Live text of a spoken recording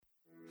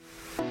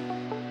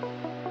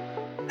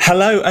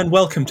Hello and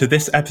welcome to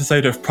this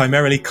episode of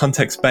Primarily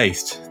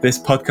Context-Based. This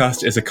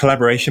podcast is a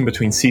collaboration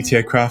between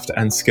CTO Craft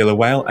and Skiller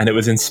Whale, and it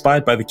was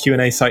inspired by the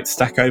Q&A site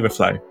Stack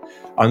Overflow.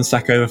 On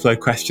Stack Overflow,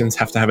 questions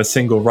have to have a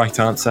single right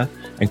answer,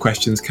 and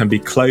questions can be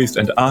closed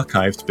and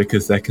archived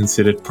because they're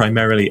considered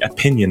primarily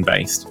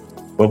opinion-based.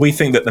 Well, we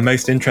think that the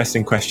most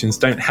interesting questions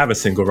don't have a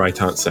single right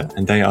answer,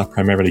 and they are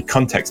primarily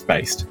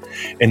context-based.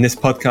 In this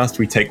podcast,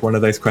 we take one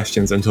of those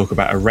questions and talk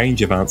about a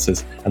range of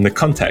answers and the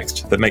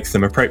context that makes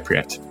them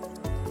appropriate.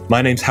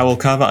 My name's Howell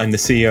Carver. I'm the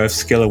CEO of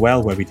Skiller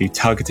Whale, where we do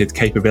targeted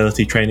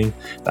capability training.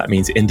 That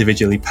means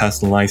individually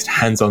personalized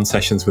hands-on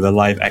sessions with a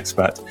live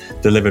expert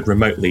delivered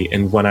remotely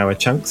in 1 hour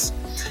chunks.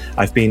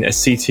 I've been a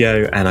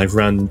CTO and I've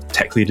run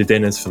tech leader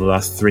dinners for the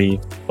last 3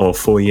 or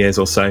 4 years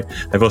or so.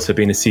 I've also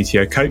been a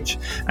CTO coach.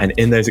 And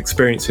in those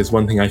experiences,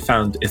 one thing I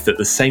found is that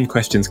the same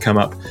questions come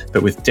up,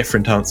 but with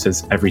different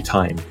answers every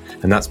time.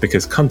 And that's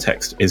because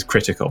context is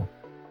critical.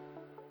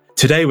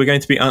 Today, we're going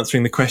to be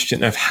answering the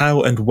question of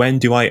how and when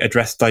do I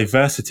address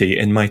diversity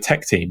in my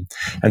tech team?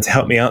 And to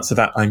help me answer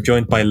that, I'm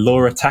joined by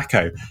Laura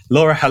Taco.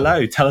 Laura,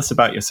 hello. Tell us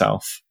about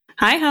yourself.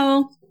 Hi,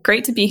 Howell.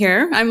 Great to be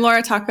here. I'm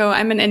Laura Taco.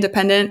 I'm an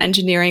independent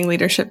engineering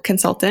leadership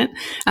consultant.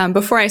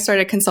 Before I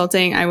started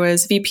consulting, I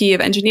was VP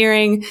of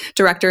engineering,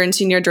 director and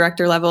senior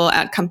director level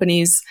at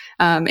companies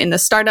in the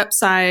startup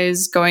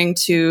size, going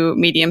to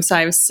medium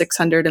size,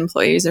 600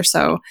 employees or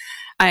so.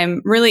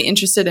 I'm really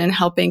interested in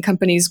helping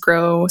companies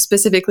grow,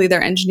 specifically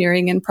their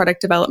engineering and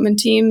product development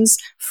teams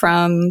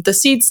from the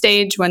seed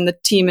stage when the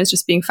team is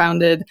just being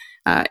founded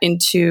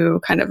into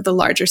kind of the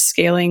larger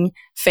scaling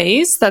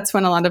phase. That's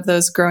when a lot of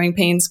those growing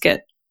pains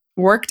get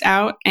worked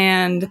out,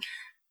 and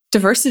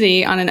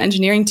diversity on an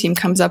engineering team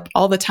comes up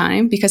all the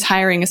time because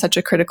hiring is such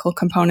a critical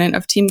component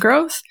of team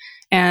growth.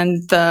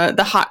 And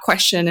the hot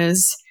question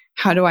is,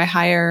 how do I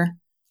hire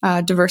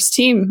a diverse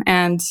team?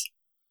 And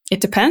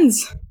it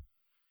depends.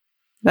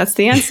 That's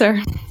the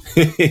answer.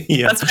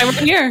 Yeah. That's why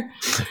we're here.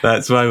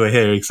 That's why we're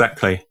here,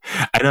 exactly.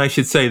 And I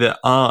should say that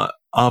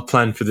our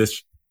plan for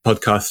this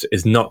podcast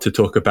is not to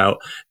talk about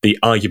the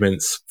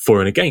arguments for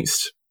and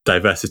against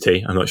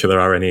diversity. I'm not sure there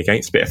are any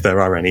against, but if there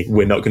are any,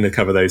 we're not going to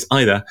cover those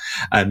either.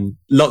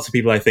 Lots of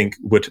people, I think,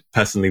 would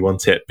personally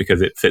want it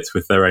because it fits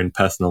with their own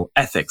personal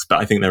ethics. But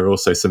I think there are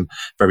also some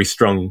very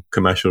strong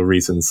commercial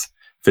reasons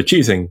for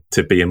choosing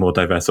to be a more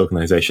diverse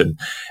organization.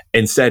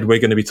 Instead, we're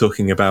going to be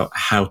talking about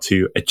how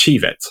to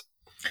achieve it.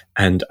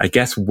 And I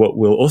guess what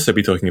we'll also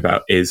be talking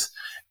about is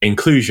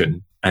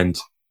inclusion. And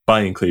by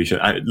inclusion,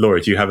 Laura,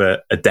 do you have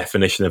a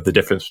definition of the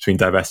difference between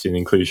diversity and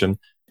inclusion?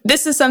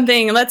 This is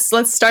something, let's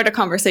start a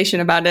conversation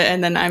about it.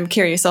 And then I'm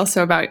curious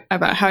also about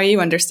how you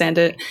understand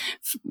it.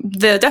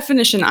 The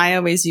definition I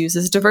always use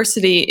is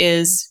diversity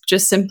is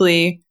just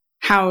simply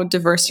how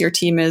diverse your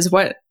team is.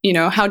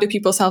 How do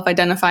people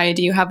self-identify?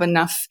 Do you have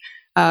enough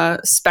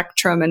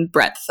spectrum and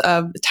breadth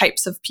of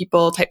types of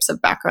people, types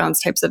of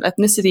backgrounds, types of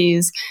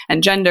ethnicities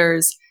and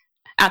genders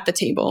at the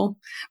table?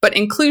 But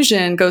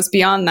inclusion goes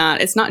beyond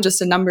that. It's not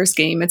just a numbers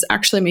game. It's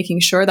actually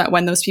making sure that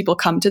when those people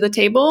come to the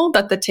table,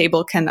 that the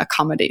table can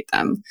accommodate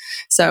them.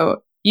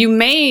 So you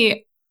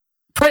may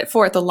put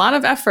forth a lot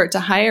of effort to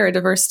hire a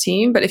diverse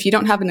team, but if you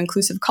don't have an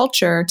inclusive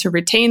culture to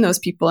retain those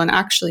people and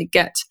actually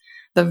get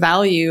the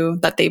value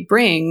that they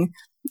bring,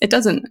 it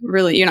doesn't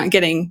really, you're not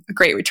getting a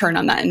great return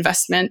on that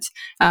investment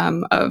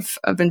of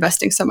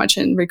investing so much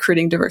in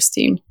recruiting diverse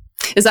team.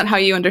 Is that how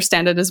you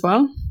understand it as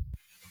well?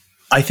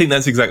 I think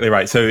that's exactly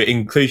right. So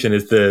inclusion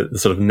is the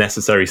sort of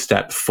necessary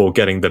step for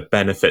getting the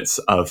benefits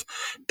of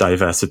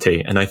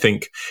diversity. And I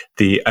think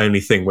the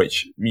only thing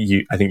which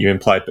I think you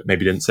implied, but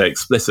maybe didn't say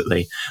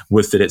explicitly,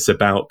 was that it's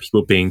about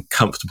people being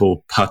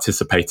comfortable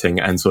participating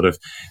and sort of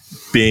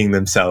being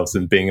themselves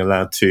and being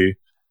allowed to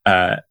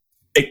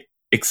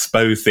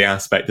expose the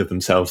aspect of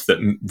themselves that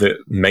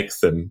makes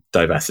them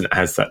diverse and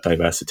has that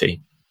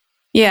diversity.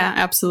 Yeah,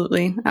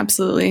 absolutely.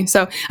 Absolutely.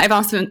 So I've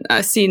often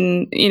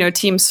seen,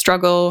 teams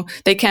struggle.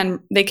 They can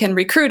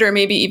recruit or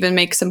maybe even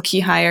make some key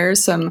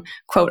hires, some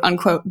quote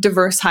unquote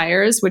diverse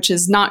hires, which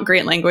is not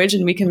great language.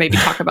 And we can maybe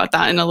talk about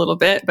that in a little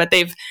bit, but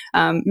they've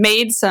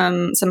made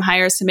some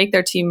hires to make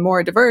their team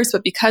more diverse,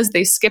 but because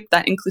they skipped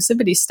that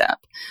inclusivity step,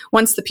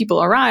 once the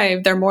people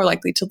arrive, they're more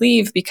likely to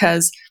leave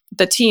because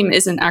the team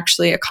isn't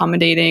actually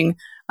accommodating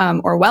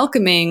or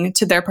welcoming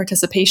to their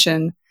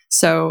participation.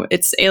 So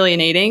it's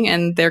alienating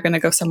and they're going to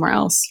go somewhere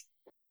else.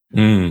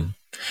 And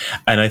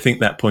I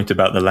think that point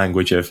about the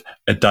language of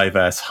a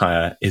diverse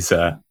hire is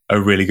a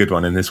really good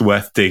one and is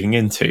worth digging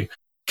into.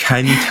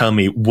 Can you tell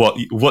me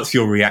what's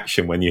your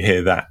reaction when you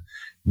hear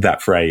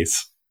that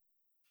phrase?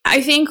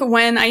 I think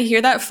when I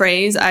hear that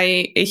phrase,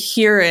 I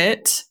hear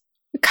it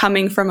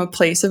coming from a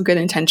place of good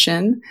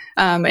intention.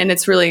 And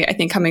it's really, I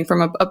think, coming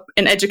from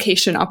an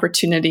education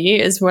opportunity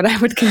is what I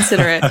would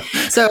consider it.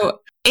 So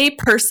a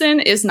person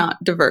is not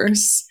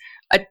diverse.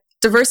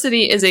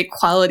 Diversity is a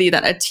quality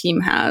that a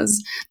team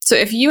has. So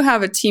if you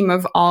have a team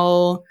of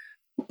all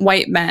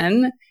white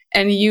men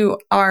and you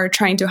are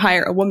trying to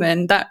hire a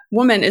woman, that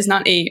woman is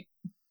not a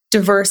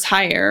diverse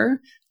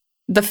hire.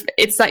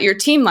 it's that your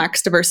team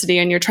lacks diversity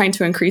and you're trying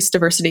to increase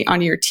diversity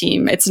on your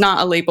team. It's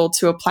not a label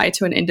to apply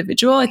to an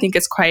individual. I think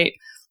it's quite,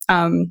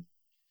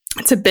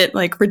 it's a bit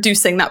like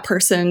reducing that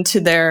person to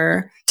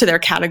their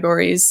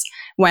categories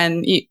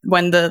when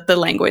the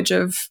language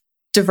of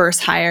diverse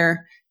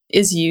hire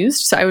is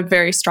used. So I would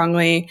very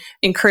strongly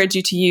encourage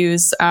you to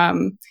use,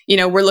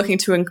 we're looking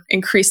to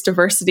increase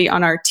diversity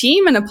on our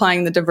team, and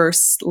applying the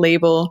diverse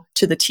label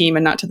to the team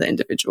and not to the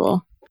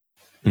individual.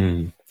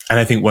 Mm. And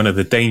I think one of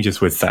the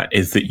dangers with that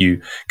is that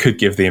you could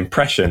give the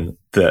impression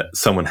that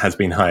someone has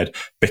been hired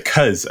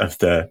because of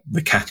the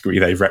category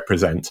they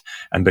represent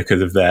and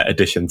because of their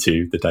addition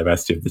to the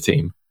diversity of the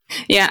team.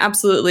 Yeah,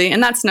 absolutely.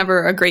 And that's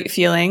never a great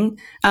feeling.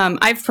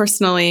 I've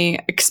personally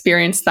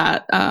experienced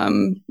that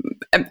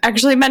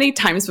actually many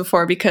times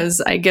before,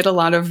 because I get a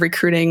lot of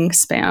recruiting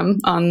spam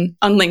on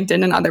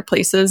LinkedIn and other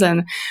places.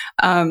 And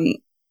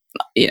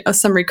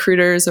some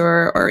recruiters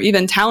or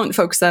even talent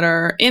folks that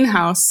are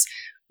in-house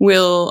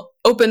will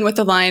open with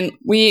the line,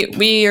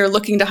 we are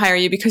looking to hire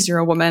you because you're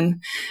a woman.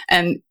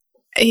 And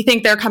I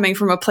think they're coming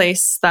from a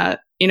place that,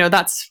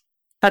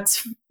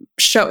 that's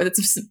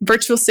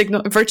virtue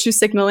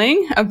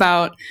signaling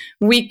about,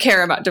 we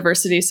care about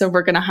diversity, so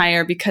we're going to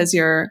hire because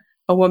you're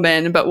a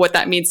woman. But what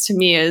that means to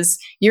me is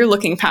you're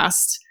looking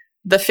past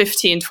the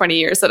 15, 20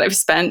 years that I've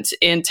spent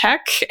in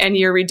tech, and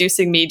you're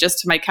reducing me just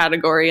to my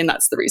category, and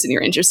that's the reason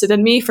you're interested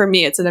in me. For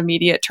me, it's an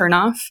immediate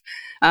turnoff.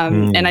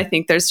 And I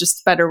think there's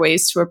just better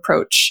ways to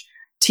approach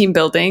team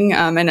building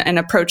and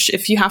approach,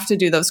 if you have to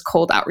do those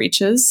cold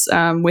outreaches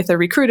with a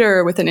recruiter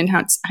or with an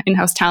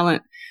in-house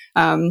talent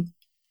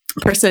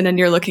person, and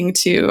you're looking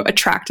to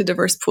attract a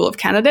diverse pool of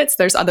candidates,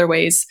 there's other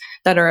ways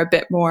that are a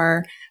bit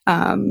more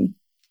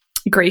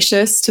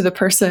gracious to the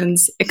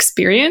person's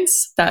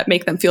experience, that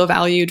make them feel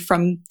valued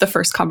from the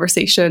first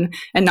conversation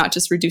and not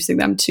just reducing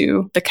them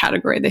to the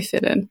category they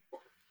fit in.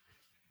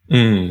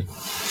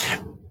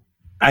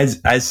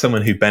 As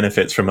someone who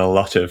benefits from a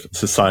lot of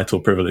societal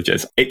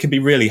privileges, it can be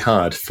really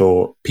hard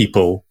for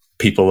people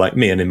like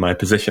me and in my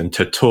position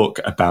to talk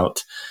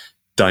about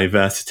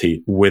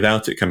diversity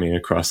without it coming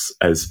across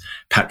as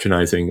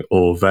patronizing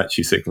or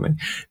virtue signaling.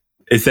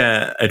 Is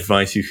there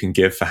advice you can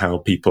give for how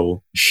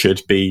people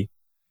should be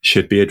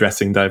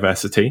addressing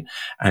diversity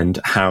and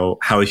how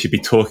they should be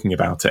talking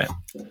about it?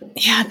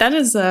 Yeah, that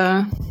is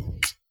a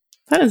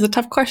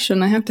tough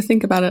question. I have to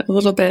think about it a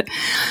little bit.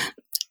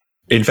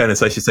 In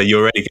fairness, I should say you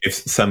already gave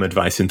some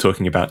advice in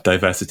talking about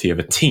diversity of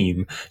a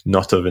team,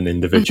 not of an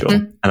individual.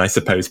 Mm-hmm. And I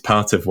suppose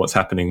part of what's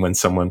happening when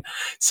someone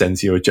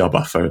sends you a job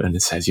offer and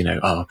it says,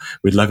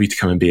 we'd love you to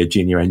come and be a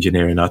junior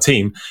engineer in our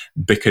team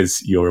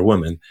because you're a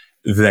woman,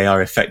 they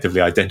are effectively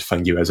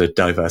identifying you as a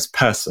diverse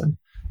person,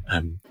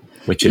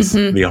 which is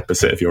the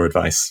opposite of your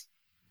advice.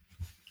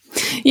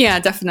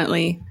 Yeah,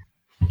 definitely.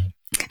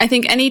 I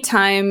think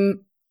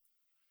anytime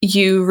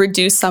you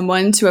reduce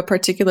someone to a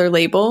particular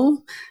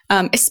label,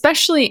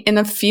 especially in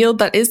a field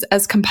that is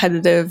as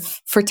competitive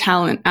for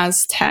talent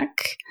as tech,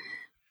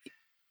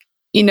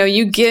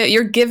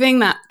 you're giving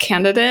that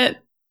candidate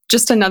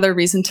just another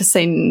reason to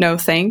say no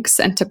thanks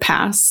and to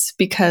pass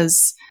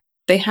because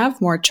they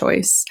have more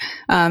choice.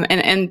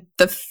 And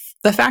the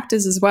fact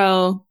is as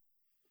well,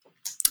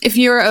 if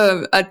you're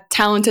a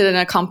talented and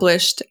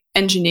accomplished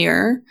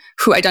engineer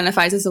who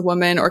identifies as a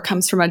woman or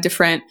comes from a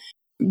different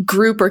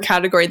group or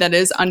category that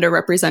is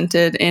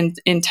underrepresented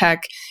in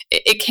tech,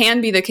 it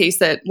can be the case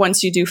that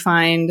once you do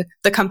find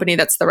the company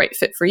that's the right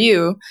fit for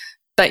you,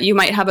 that you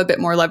might have a bit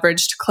more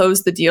leverage to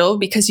close the deal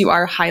because you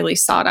are highly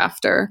sought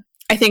after.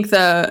 I think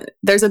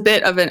there's a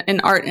bit of an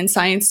art and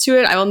science to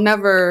it. I will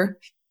never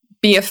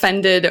be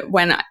offended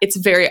when it's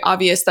very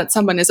obvious that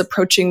someone is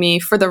approaching me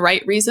for the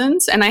right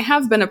reasons. And I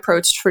have been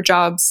approached for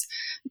jobs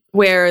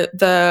where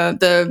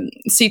the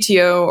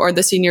CTO or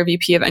the senior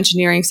VP of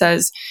engineering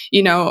says,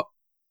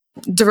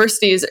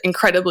 diversity is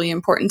incredibly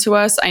important to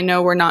us. I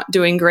know we're not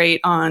doing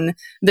great on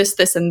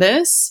this, and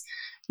this.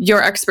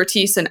 Your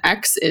expertise in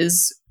X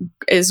is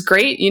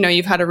great.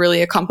 You've had a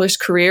really accomplished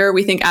career.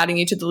 We think adding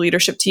you to the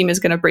leadership team is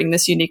going to bring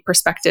this unique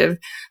perspective.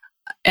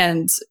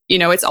 And,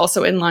 it's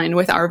also in line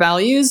with our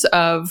values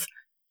of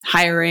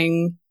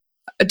hiring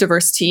a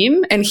diverse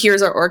team. And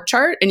here's our org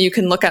chart. And you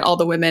can look at all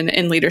the women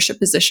in leadership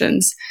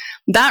positions.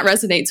 That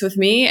resonates with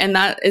me. And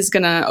that is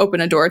going to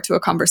open a door to a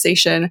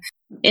conversation.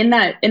 In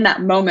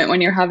that moment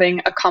when you're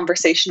having a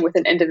conversation with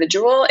an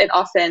individual, it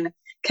often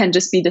can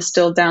just be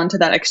distilled down to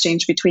that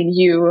exchange between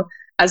you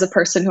as a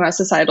person who has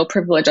societal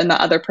privilege and the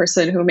other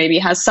person who maybe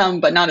has some,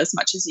 but not as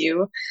much as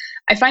you.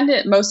 I find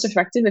it most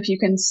effective if you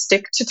can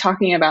stick to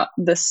talking about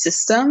the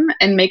system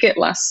and make it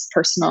less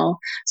personal.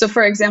 So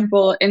for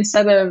example,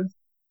 instead of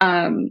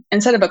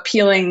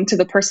appealing to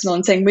the personal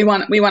and saying, we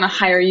want to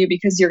hire you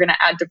because you're going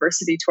to add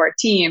diversity to our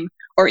team,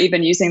 or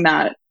even using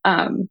that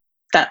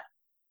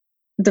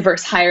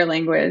diverse hire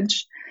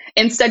language,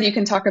 instead you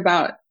can talk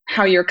about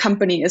how your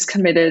company is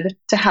committed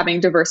to having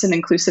diverse and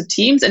inclusive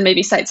teams and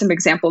maybe cite some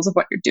examples of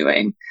what you're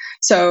doing.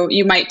 So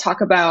you might talk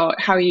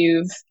about how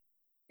you've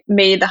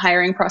made the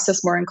hiring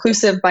process more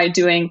inclusive by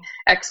doing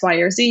X, Y,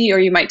 or Z, or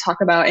you might talk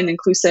about an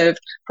inclusive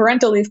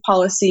parental leave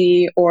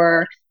policy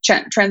or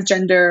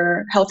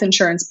transgender health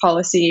insurance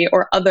policy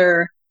or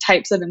other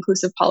types of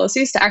inclusive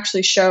policies to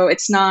actually show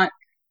it's not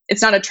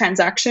a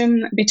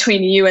transaction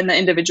between you and the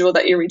individual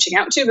that you're reaching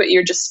out to, but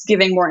you're just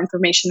giving more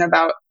information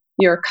about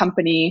your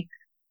company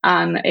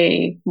on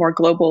a more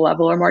global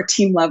level or more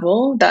team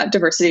level, that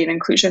diversity and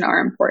inclusion are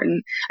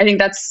important. I think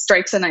that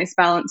strikes a nice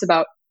balance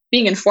about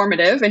being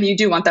informative, and you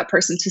do want that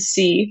person to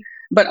see,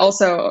 but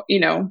also,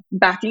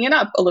 backing it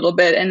up a little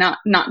bit and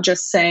not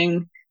just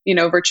saying,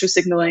 virtue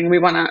signaling, we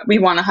want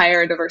to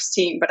hire a diverse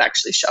team, but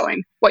actually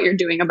showing what you're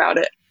doing about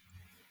it.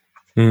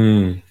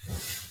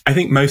 I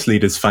think most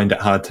leaders find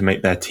it hard to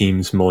make their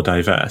teams more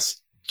diverse.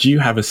 Do you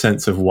have a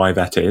sense of why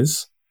that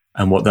is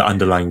and what the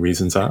underlying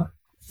reasons are?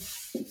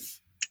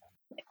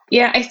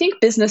 Yeah, I think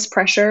business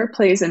pressure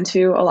plays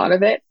into a lot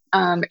of it.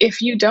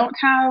 If you don't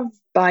have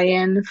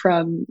buy-in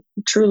from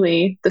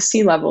truly the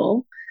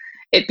C-level,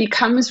 it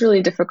becomes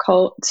really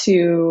difficult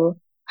to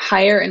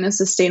hire in a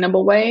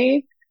sustainable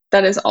way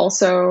that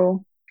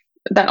also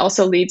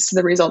leads to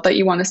the result that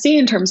you want to see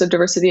in terms of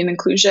diversity and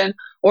inclusion,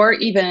 or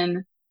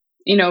even,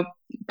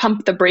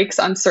 pump the brakes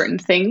on certain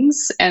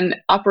things and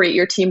operate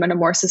your team in a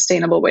more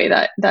sustainable way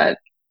that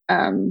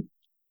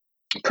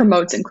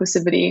promotes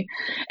inclusivity.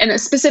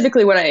 And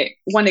specifically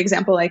one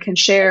example I can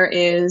share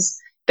is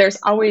there's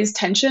always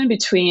tension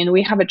between,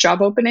 we have a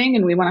job opening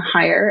and we want to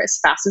hire as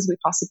fast as we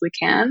possibly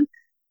can,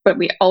 but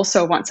we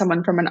also want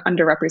someone from an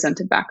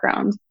underrepresented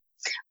background.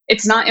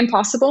 It's not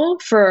impossible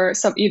for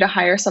you to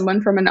hire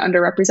someone from an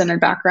underrepresented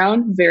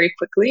background very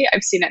quickly.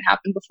 I've seen it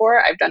happen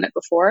before. I've done it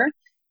before.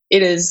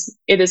 It is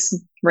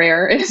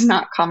rare. It is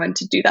not common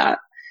to do that.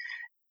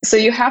 So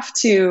you have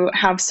to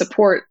have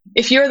support.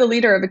 If you're the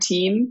leader of a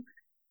team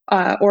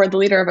or the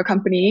leader of a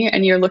company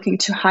and you're looking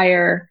to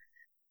hire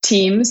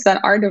teams that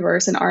are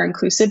diverse and are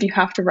inclusive, you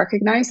have to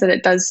recognize that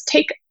it does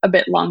take a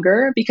bit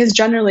longer, because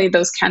generally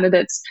those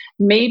candidates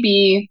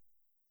may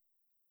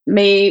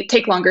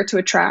take longer to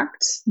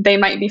attract. They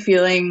might be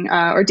feeling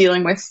or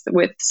dealing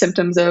with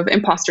symptoms of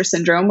imposter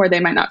syndrome, where they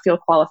might not feel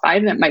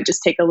qualified, and it might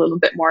just take a little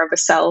bit more of a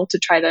sell to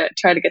try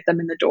to get them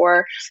in the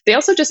door. They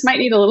also just might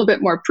need a little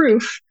bit more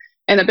proof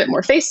and a bit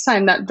more face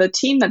time that the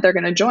team that they're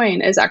going to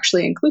join is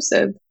actually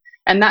inclusive.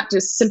 And that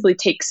just simply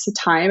takes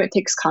time. It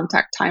takes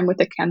contact time with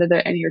the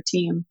candidate and your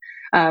team.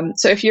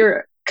 So if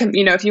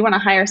if you want to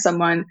hire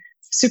someone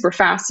super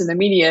fast and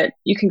immediate,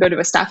 you can go to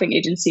a staffing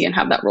agency and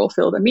have that role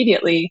filled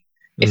immediately.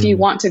 If you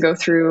want to go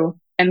through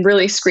and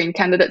really screen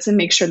candidates and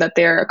make sure that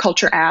they're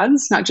culture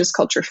adds, not just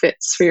culture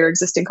fits for your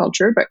existing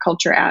culture, but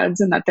culture adds,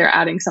 and that they're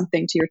adding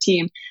something to your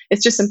team,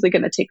 it's just simply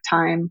going to take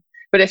time.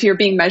 But if you're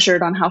being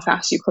measured on how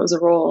fast you close a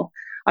role,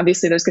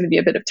 obviously there's going to be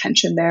a bit of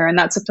tension there. And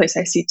that's a place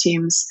I see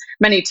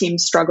many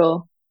teams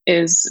struggle,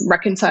 is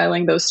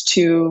reconciling those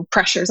two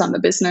pressures on the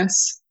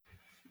business.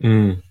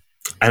 And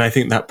I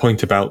think that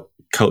point about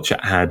culture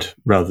add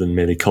rather than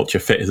merely culture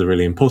fit is a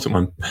really important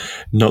one,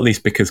 not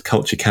least because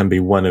culture can be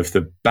one of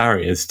the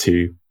barriers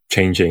to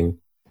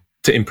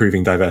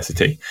improving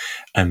diversity,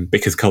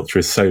 because culture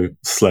is so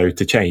slow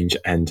to change,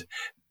 and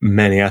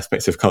many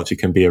aspects of culture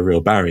can be a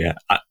real barrier.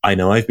 I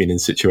know I've been in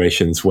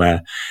situations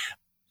where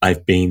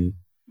I've been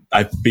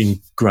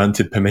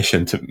granted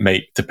permission to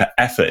put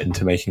effort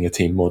into making a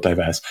team more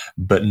diverse,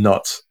 but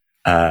not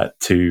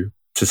to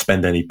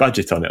spend any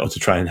budget on it, or to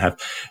try and have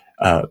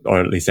or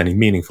at least any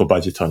meaningful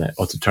budget on it,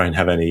 or to try and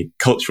have any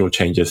cultural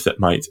changes that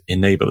might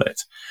enable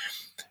it.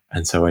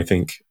 And so I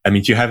think, do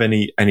you have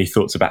any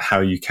thoughts about how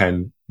you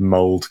can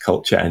mold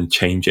culture and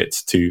change it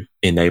to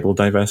enable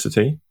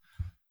diversity?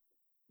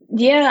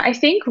 Yeah, I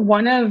think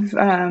one of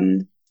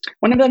the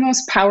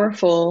most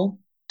powerful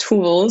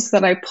tools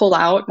that I pull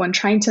out when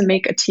trying to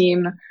make a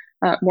team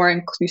more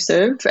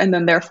inclusive, and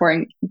then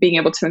therefore being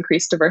able to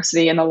increase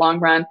diversity in the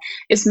long run,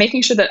 is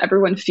making sure that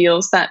everyone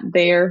feels that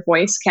their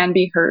voice can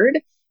be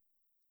heard.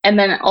 And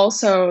then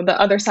also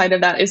the other side of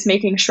that is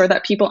making sure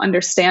that people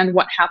understand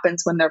what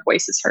happens when their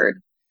voice is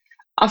heard.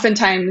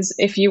 Oftentimes,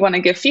 if you want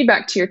to give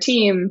feedback to your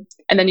team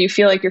and then you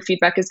feel like your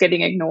feedback is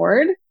getting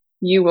ignored,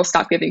 you will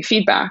stop giving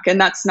feedback.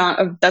 And that's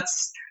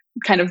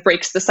kind of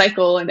breaks the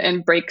cycle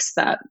and breaks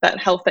that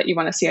health that you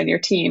want to see on your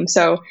team.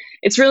 So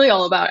it's really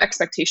all about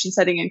expectation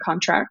setting and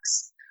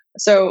contracts.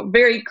 So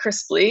very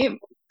crisply,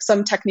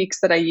 some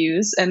techniques that I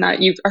use, and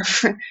that you are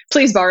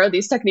please borrow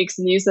these techniques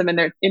and use them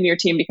in your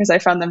team, because I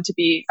found them to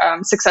be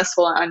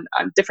successful on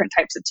different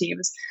types of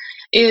teams,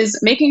 is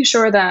making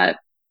sure that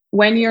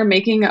when you're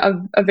making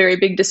a very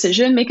big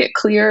decision, make it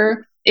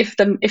clear if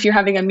you're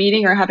having a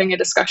meeting or having a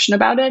discussion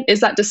about it,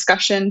 is that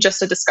discussion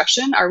just a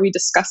discussion? Are we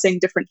discussing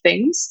different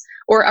things,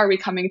 or are we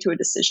coming to a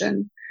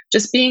decision?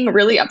 Just being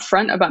really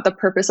upfront about the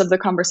purpose of the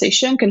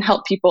conversation can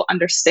help people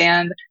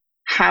understand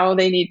how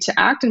they need to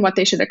act and what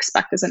they should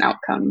expect as an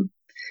outcome.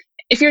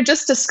 If you're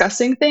just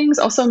discussing things,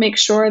 also make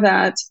sure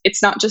that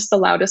it's not just the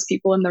loudest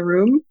people in the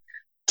room,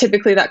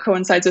 typically that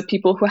coincides with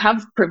people who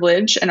have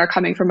privilege and are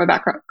coming from a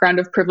background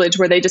of privilege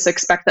where they just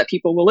expect that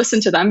people will listen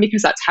to them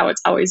because that's how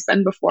it's always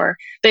been before.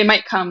 They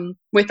might come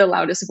with the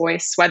loudest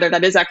voice, whether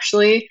that is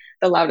actually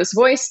the loudest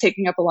voice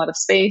taking up a lot of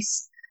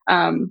space,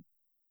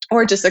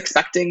 or just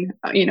expecting,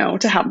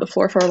 to have the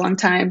floor for a long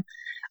time.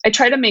 I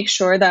try to make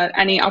sure that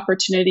any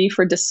opportunity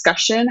for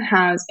discussion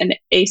has an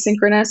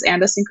asynchronous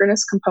and a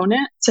synchronous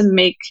component to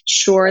make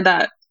sure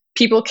that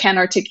people can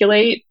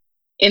articulate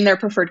in their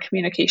preferred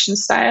communication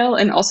style,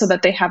 and also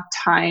that they have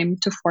time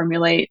to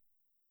formulate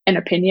an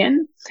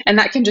opinion. And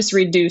that can just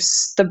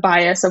reduce the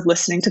bias of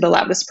listening to the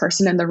loudest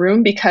person in the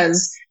room,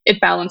 because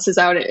it balances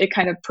out. It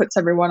kind of puts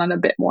everyone on a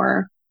bit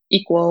more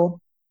equal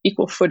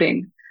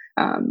footing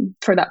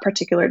for that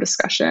particular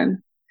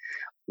discussion.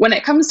 When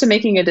it comes to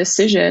making a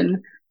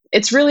decision,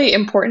 it's really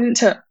important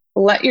to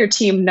let your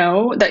team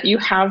know that you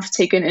have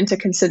taken into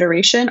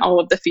consideration all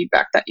of the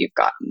feedback that you've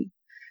gotten.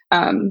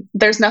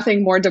 There's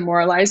nothing more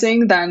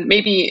demoralizing than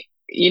maybe,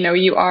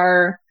 you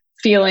are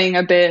feeling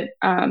a bit,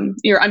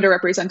 you're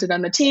underrepresented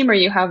on the team, or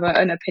you have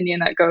an opinion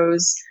that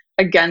goes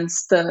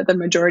against the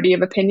majority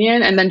of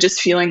opinion, and then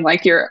just feeling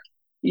like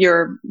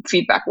your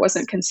feedback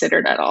wasn't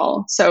considered at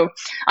all. So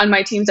on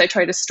my teams, I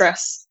try to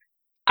stress,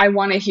 I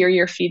want to hear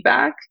your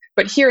feedback,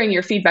 but hearing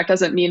your feedback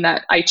doesn't mean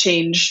that I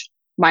change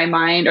my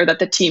mind or that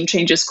the team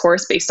changes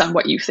course based on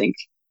what you think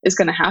is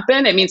going to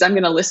happen. It means I'm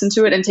going to listen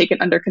to it and take it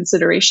under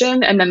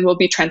consideration, and then we'll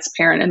be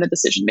transparent in the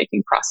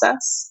decision-making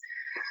process.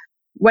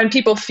 When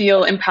people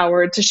feel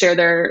empowered to share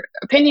their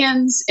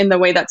opinions in the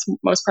way that's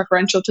most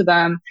preferential to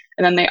them,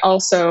 and then they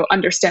also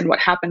understand what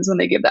happens when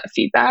they give that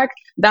feedback,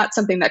 that's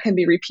something that can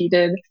be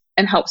repeated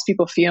and helps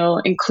people feel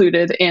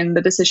included in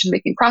the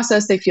decision-making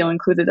process. They feel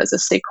included as a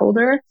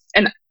stakeholder,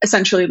 and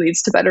essentially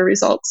leads to better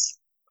results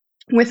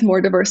with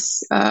more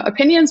diverse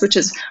opinions, which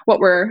is what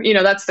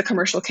that's the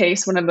commercial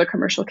case. One of the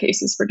commercial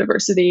cases for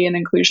diversity and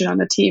inclusion on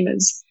the team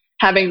is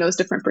having those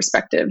different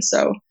perspectives.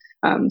 So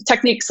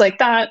techniques like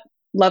that,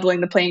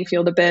 leveling the playing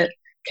field a bit,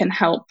 can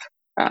help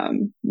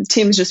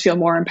teams just feel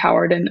more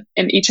empowered, and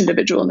each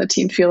individual in the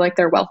team feel like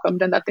they're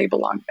welcomed and that they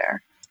belong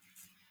there.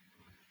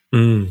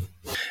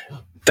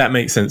 That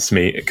makes sense to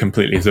me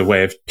completely, as a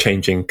way of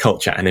changing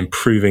culture and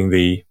improving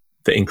the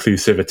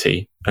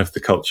inclusivity of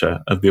the culture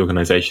of the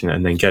organization,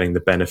 and then getting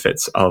the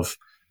benefits of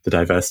the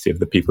diversity of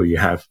the people you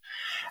have.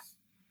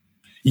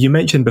 You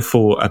mentioned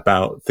before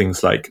about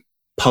things like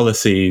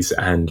policies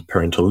and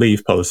parental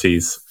leave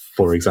policies,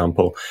 for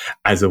example,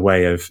 as a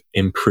way of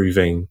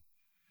improving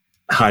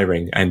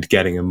hiring and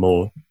getting a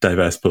more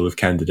diverse pool of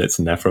candidates,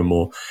 and therefore a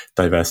more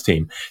diverse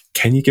team.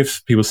 Can you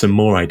give people some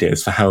more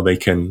ideas for how they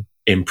can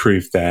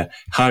improve their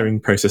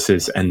hiring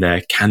processes and their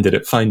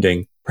candidate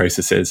finding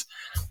processes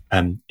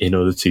in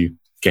order to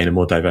gain a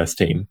more diverse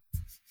team?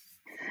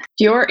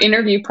 Your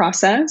interview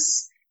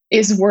process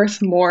is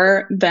worth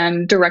more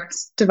than direct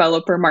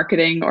developer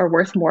marketing, or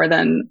worth more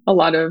than a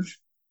lot of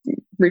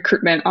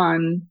recruitment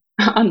on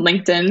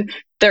LinkedIn.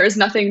 There is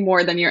nothing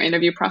more than your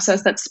interview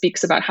process that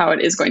speaks about how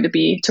it is going to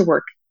be to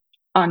work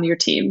on your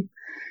team.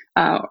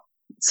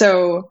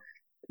 So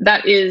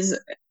that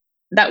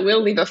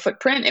will leave a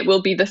footprint. It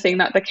will be the thing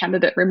that the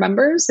candidate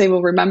remembers. They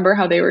will remember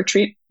how they were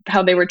treated.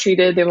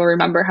 They will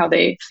remember how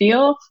they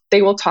feel.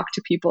 They will talk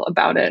to people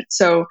about it.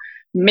 So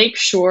make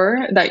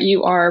sure that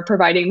you are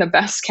providing the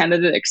best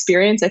candidate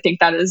experience. I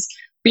think that is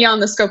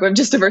beyond the scope of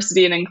just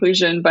diversity and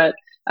inclusion, but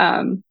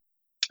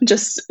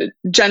just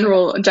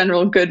general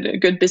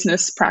good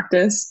business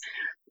practice.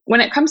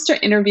 When it comes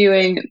to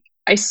interviewing,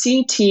 I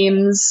see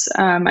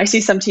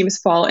some teams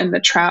fall in the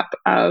trap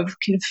of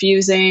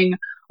confusing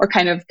or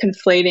kind of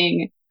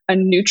conflating a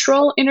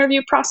neutral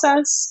interview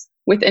process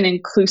with an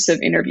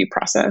inclusive interview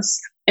process.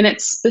 And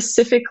it's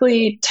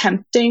specifically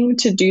tempting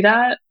to do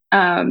that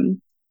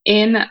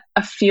in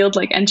a field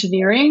like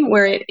engineering,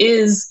 where it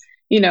is,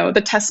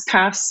 the tests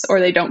pass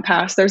or they don't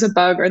pass. There's a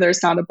bug or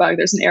there's not a bug.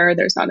 There's an error,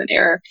 there's not an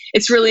error.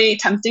 It's really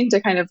tempting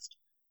to kind of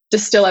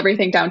distill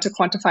everything down to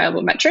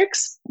quantifiable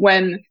metrics,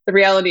 when the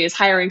reality is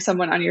hiring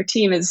someone on your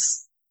team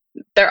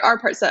there are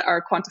parts that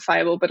are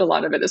quantifiable, but a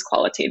lot of it is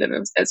qualitative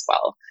as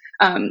well.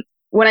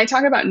 When I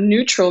talk about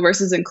neutral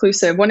versus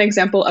inclusive, one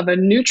example of a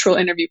neutral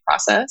interview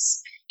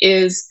process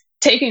is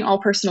taking all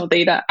personal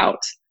data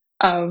out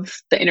of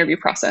the interview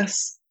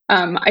process.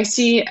 I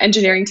see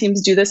engineering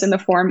teams do this in the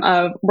form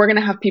of, we're going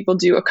to have people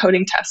do a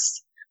coding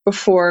test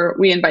before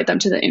we invite them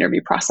to the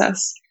interview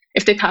process.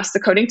 If they pass the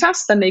coding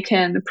test, then they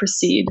can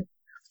proceed.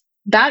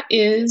 That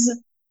is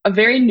a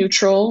very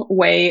neutral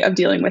way of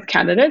dealing with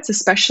candidates,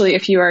 especially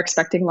if you are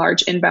expecting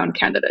large inbound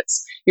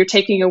candidates. You're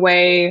taking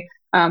away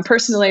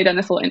personally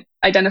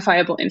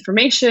identifiable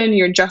information.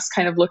 You're just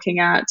kind of looking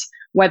at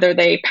whether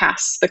they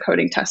pass the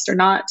coding test or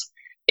not.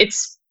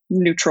 It's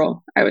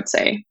neutral, I would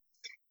say.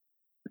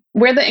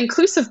 Where the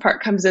inclusive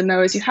part comes in,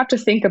 though, is you have to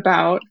think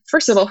about,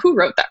 first of all, who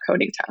wrote that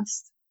coding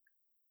test?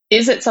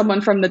 Is it someone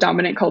from the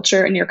dominant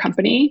culture in your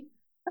company?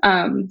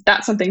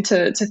 That's something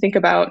to think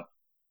about.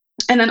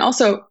 And then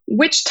also,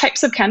 which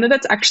types of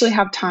candidates actually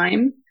have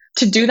time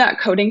to do that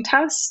coding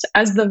test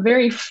as the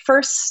very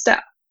first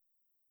step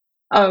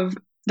of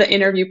the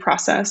interview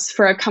process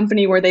for a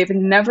company where they've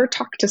never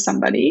talked to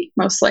somebody,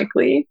 most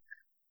likely,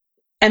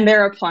 and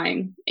they're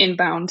applying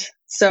inbound.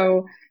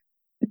 So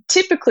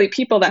typically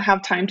people that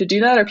have time to do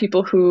that are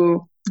people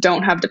who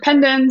don't have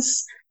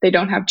dependents, they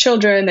don't have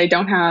children, they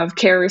don't have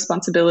care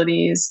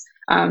responsibilities,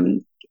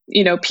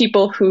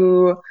 people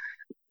who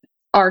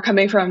are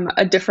coming from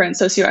a different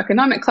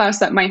socioeconomic class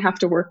that might have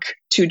to work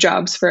 2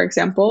 jobs, for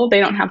example. They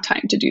don't have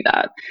time to do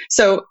that.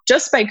 So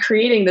just by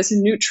creating this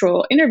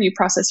neutral interview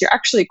process, you're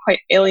actually quite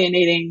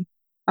alienating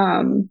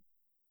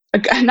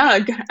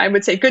I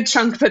would say good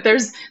chunk, but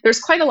there's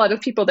quite a lot of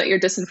people that you're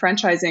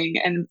disenfranchising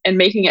and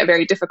making it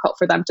very difficult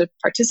for them to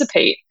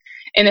participate.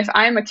 And if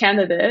I'm a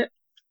candidate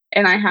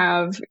and I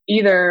have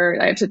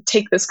to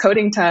take this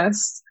coding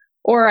test,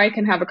 or I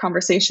can have a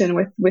conversation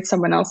with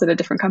someone else at a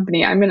different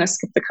company, I'm going to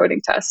skip the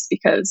coding test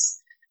because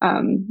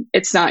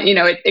it's not,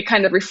 it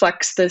kind of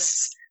reflects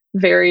this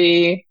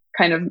very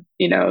kind of,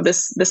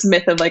 this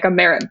myth of like a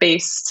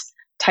merit-based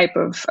type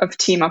of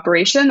team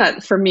operation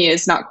that for me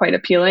is not quite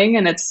appealing.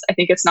 And I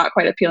think it's not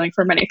quite appealing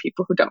for many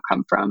people who don't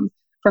come from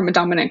a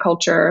dominant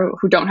culture,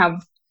 who don't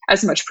have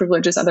as much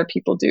privilege as other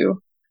people do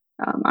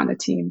on a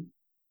team.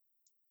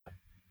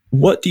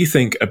 What do you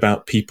think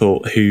about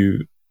people who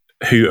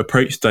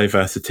approach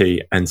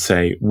diversity and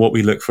say what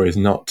we look for is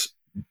not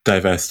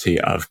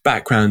diversity of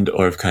background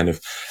or of kind of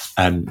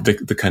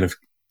the kind of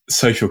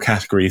social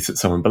categories that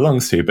someone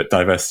belongs to, but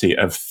diversity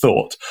of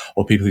thought,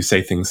 or people who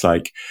say things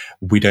like,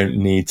 we don't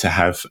need to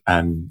have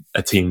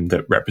a team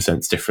that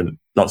represents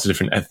lots of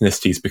different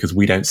ethnicities because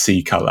we don't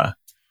see color?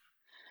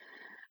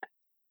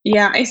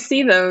 Yeah, I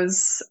see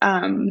those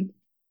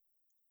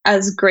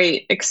as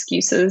great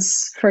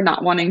excuses for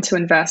not wanting to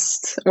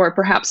invest, or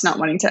perhaps not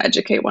wanting to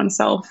educate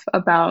oneself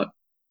about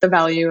the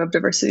value of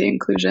diversity and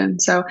inclusion.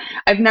 So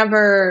I've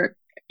never,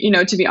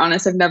 to be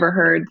honest, I've never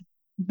heard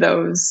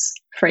those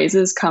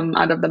phrases come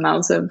out of the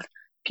mouths of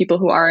people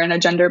who are in a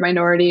gender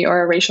minority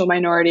or a racial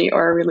minority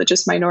or a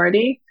religious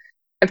minority.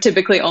 I've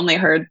typically only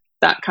heard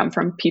that come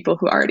from people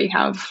who already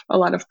have a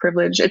lot of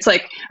privilege. It's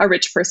like a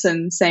rich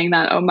person saying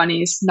that, oh,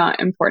 money's not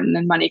important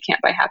and money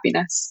can't buy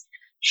happiness.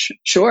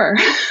 Sure.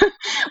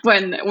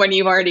 when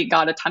you've already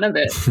got a ton of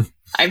it,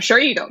 I'm sure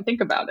you don't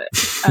think about it.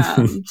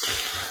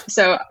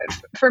 So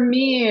for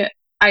me,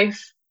 I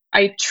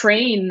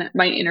train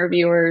my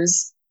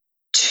interviewers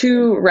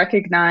to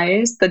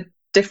recognize the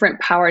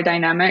different power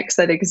dynamics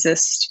that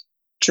exist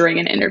during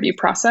an interview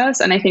process.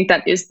 And I think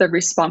that is the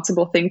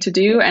responsible thing to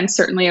do, and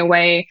certainly a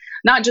way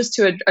not just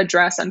to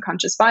address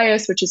unconscious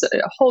bias, which is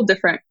a whole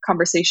different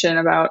conversation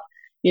about,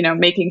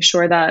 making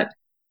sure that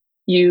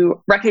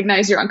you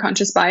recognize your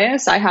unconscious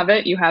bias. I have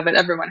it, you have it,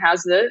 everyone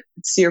has it.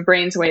 It's your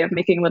brain's way of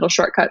making little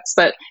shortcuts,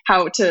 but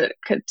how to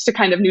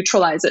kind of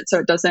neutralize it so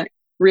it doesn't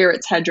rear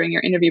its head during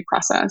your interview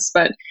process.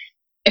 But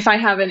if I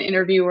have an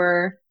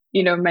interviewer,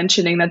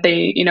 mentioning that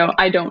they,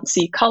 I don't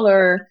see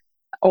color,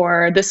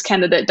 or this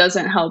candidate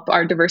doesn't help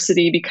our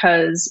diversity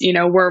because,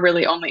 we're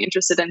really only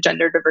interested in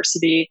gender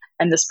diversity,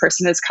 and this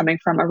person is coming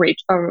from a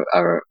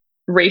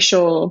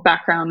racial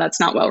background that's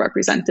not well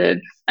represented,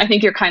 I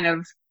think you're kind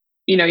of,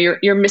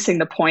 you're missing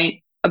the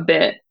point a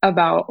bit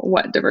about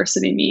what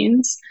diversity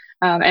means.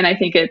 And I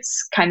think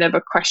it's kind of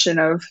a question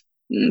of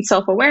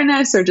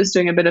self-awareness, or just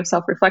doing a bit of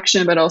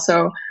self-reflection, but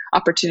also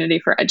opportunity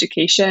for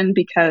education,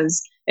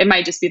 because it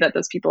might just be that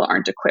those people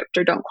aren't equipped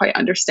or don't quite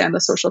understand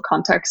the social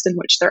context in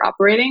which they're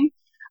operating.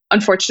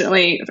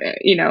 Unfortunately,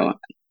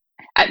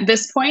 at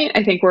this point,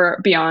 I think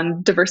we're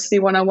beyond diversity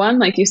 101.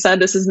 Like you said,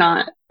 this is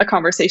not a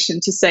conversation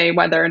to say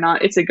whether or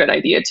not it's a good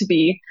idea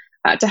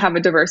to have a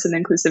diverse and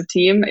inclusive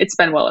team. It's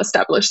been well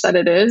established that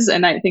it is.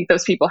 And I think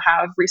those people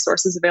have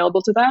resources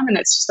available to them. And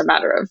it's just a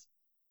matter of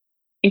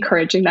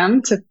encouraging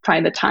them to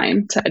find the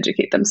time to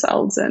educate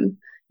themselves and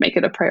make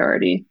it a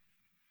priority.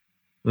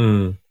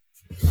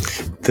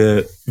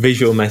 The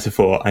visual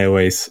metaphor I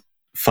always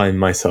find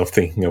myself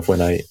thinking of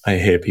when I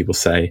hear people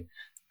say,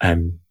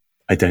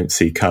 I don't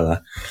see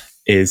color,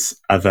 is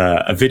of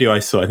a video I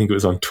saw. I think it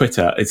was on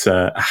Twitter. It's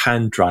a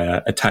hand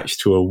dryer attached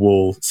to a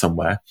wall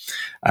somewhere.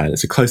 And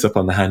it's a close up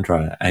on the hand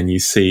dryer. And you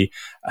see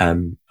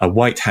a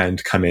white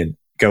hand come in,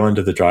 go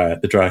under the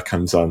dryer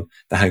comes on,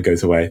 the hand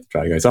goes away, the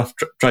dryer goes off,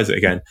 dries it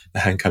again, the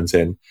hand comes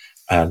in,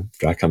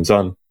 dryer comes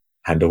on,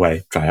 hand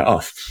away, dryer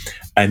off.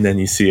 And then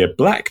you see a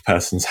black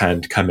person's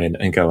hand come in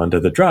and go under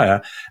the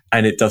dryer,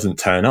 and it doesn't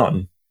turn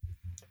on.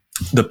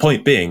 The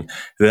point being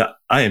that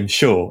I am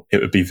sure it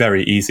would be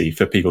very easy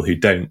for people who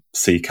don't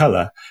see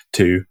color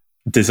to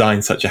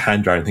design such a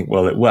hand dryer and think,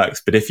 well, it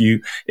works. But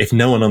if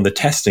no one on the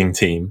testing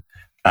team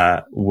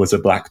was a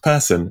black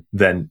person,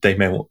 then they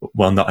may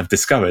well not have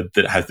discovered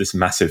that it has this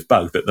massive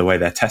bug, that the way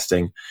they're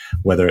testing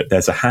whether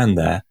there's a hand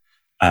there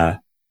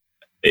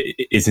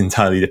is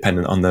entirely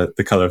dependent on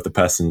the color of the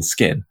person's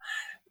skin.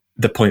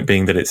 The point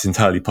being that it's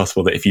entirely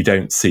possible that if you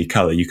don't see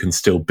color, you can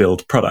still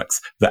build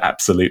products that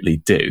absolutely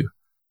do.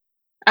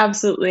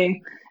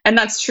 Absolutely. And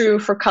that's true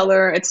for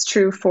color. It's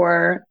true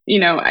for,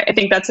 I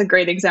think that's a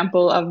great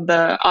example of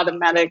the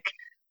automatic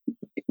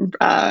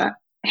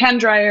hand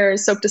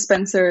dryers, soap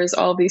dispensers,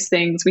 all of these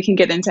things. We can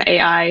get into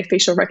AI,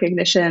 facial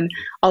recognition,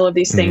 all of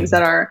these things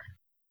that are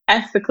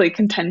ethically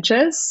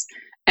contentious.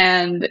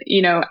 And,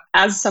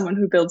 as someone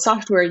who builds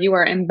software, you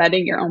are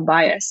embedding your own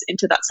bias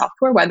into that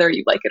software, whether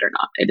you like it or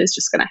not. It is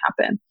just going to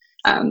happen.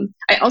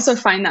 I also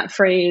find that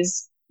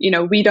phrase,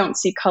 we don't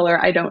see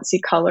color, I don't see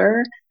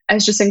color,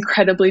 as just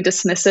incredibly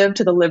dismissive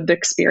to the lived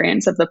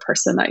experience of the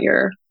person that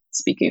you're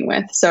speaking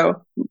with.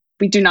 So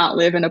we do not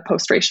live in a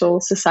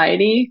post-racial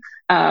society.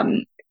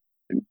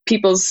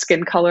 People's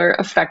skin color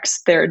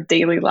affects their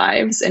daily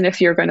lives. And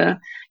if you're going to,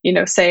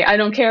 say, I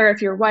don't care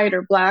if you're white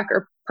or black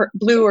or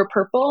blue or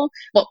purple,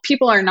 well,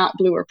 people are not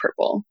blue or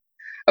purple.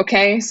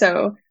 Okay.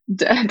 So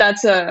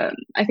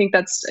I think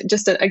that's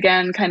just,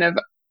 again, kind of,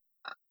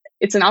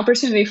 it's an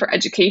opportunity for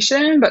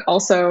education, but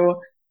also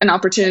an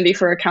opportunity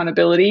for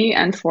accountability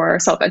and for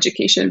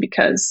self-education,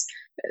 because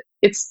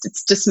it's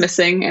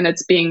dismissing and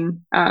it's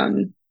being,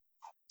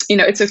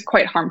 it's a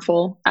quite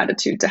harmful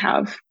attitude to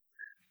have.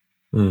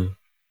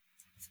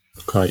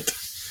 Quite.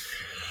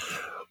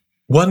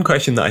 One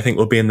question that I think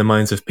will be in the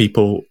minds of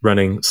people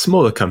running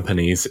smaller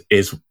companies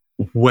is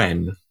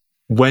when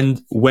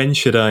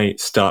should I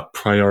start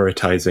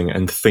prioritizing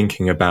and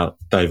thinking about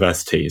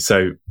diversity?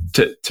 So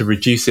to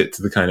reduce it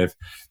to the kind of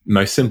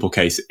most simple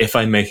case, if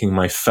I'm making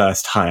my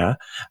first hire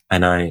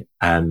and I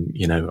am,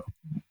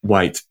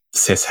 white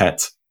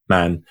cishet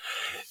man,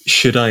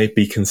 should I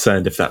be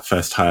concerned if that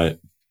first hire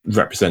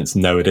represents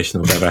no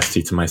additional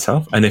diversity to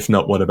myself? And if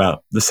not, what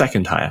about the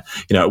second hire?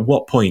 At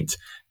what point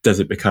does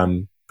it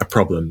become a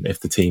problem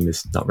if the team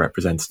is not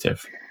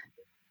representative?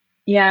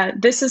 Yeah,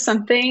 this is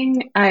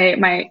something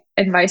my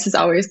advice is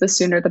always the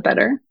sooner the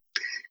better.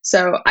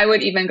 So I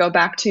would even go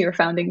back to your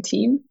founding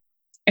team.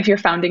 If your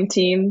founding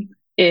team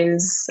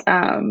is,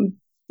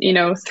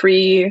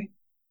 3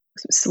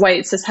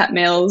 white cishet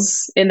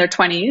males in their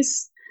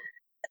 20s,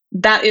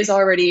 that is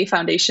already a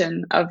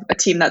foundation of a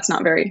team that's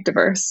not very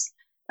diverse.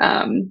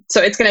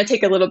 So it's going to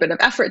take a little bit of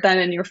effort then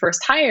in your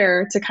first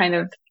hire to kind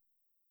of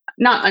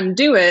not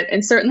undo it.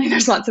 And certainly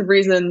there's lots of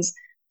reasons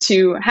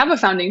to have a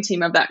founding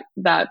team of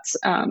that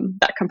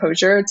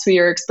composure. It's who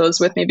you're exposed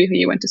with, maybe who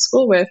you went to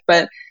school with.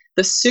 But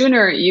the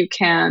sooner you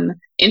can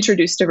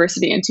introduce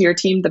diversity into your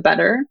team, the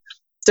better.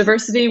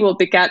 Diversity will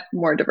beget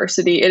more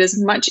diversity. It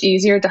is much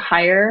easier to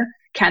hire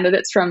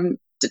candidates from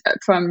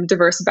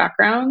diverse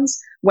backgrounds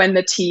when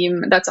the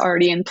team that's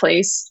already in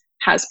place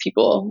has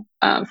people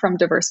from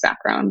diverse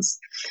backgrounds.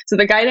 So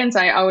the guidance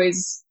I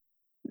always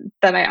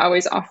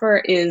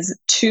offer is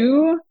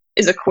 2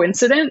 is a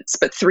coincidence,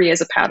 but 3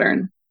 is a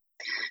pattern.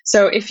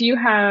 So if you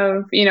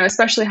have,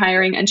 especially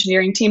hiring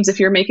engineering teams, if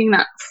you're making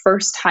that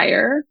first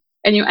hire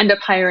and you end up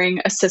hiring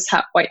a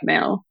cishet white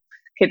male,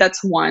 okay,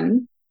 that's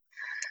 1.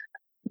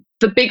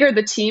 The bigger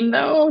the team,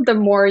 though, the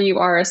more you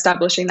are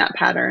establishing that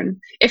pattern.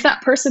 If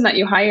that person that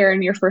you hire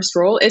in your first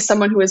role is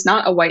someone who is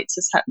not a white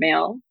cishet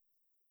male,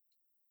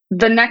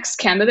 the next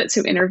candidates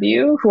who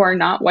interview who are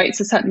not white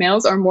cishet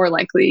males are more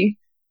likely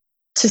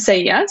to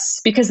say yes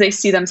because they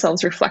see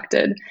themselves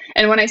reflected.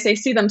 And when I say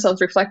see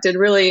themselves reflected,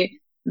 really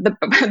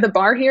the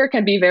bar here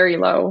can be very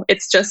low.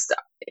 It's just,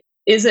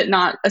 is it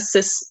not a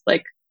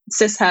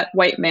cishet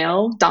white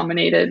male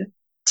dominated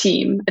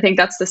team? I think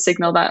that's the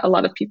signal that a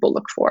lot of people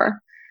look for.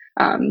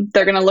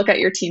 They're going to look at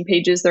your team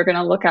pages. They're going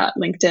to look at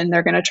LinkedIn.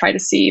 They're going to try to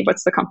see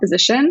what's the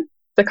composition.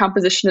 The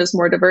composition is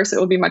more diverse. It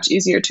will be much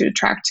easier to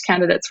attract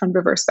candidates from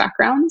diverse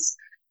backgrounds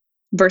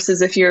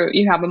versus if you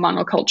have a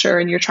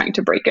monoculture and you're trying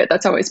to break it.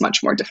 That's always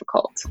much more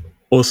difficult.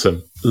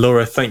 Awesome.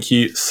 Laura, thank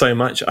you so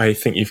much. I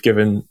think you've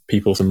given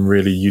people some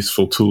really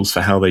useful tools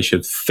for how they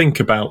should think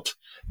about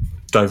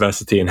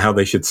diversity and how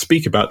they should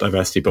speak about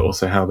diversity, but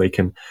also how they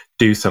can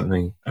do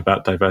something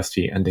about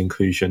diversity and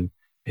inclusion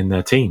in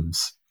their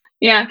teams.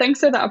 Yeah, thanks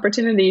for the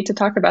opportunity to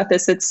talk about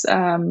this. It's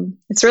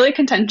really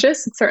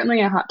contentious. It's certainly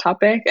a hot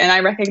topic, and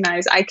I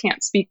recognize I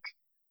can't speak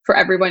for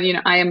everyone.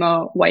 I am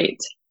a white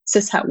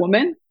cishet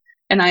woman,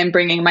 and I am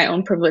bringing my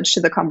own privilege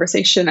to the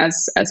conversation,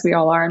 as we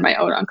all are, and my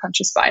own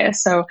unconscious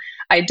bias. So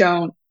I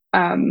don't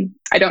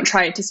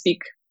try to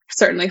speak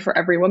certainly for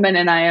every woman,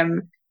 and I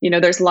am,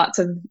 there's lots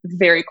of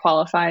very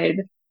qualified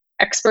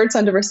experts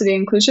on diversity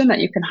and inclusion that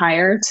you can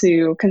hire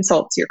to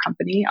consult your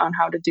company on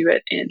how to do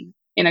it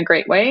in a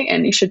great way,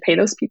 and you should pay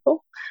those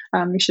people.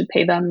 You should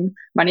pay them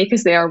money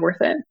because they are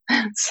worth it.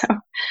 So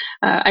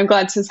I'm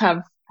glad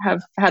to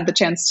have had the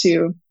chance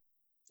to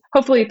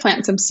hopefully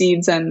plant some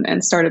seeds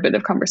and start a bit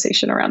of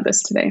conversation around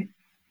this today.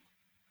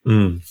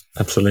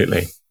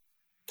 Absolutely.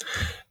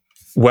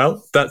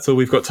 Well, that's all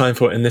we've got time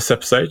for in this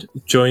episode.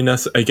 Join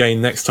us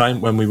again next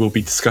time when we will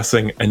be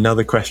discussing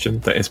another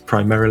question that is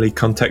primarily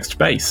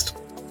context-based.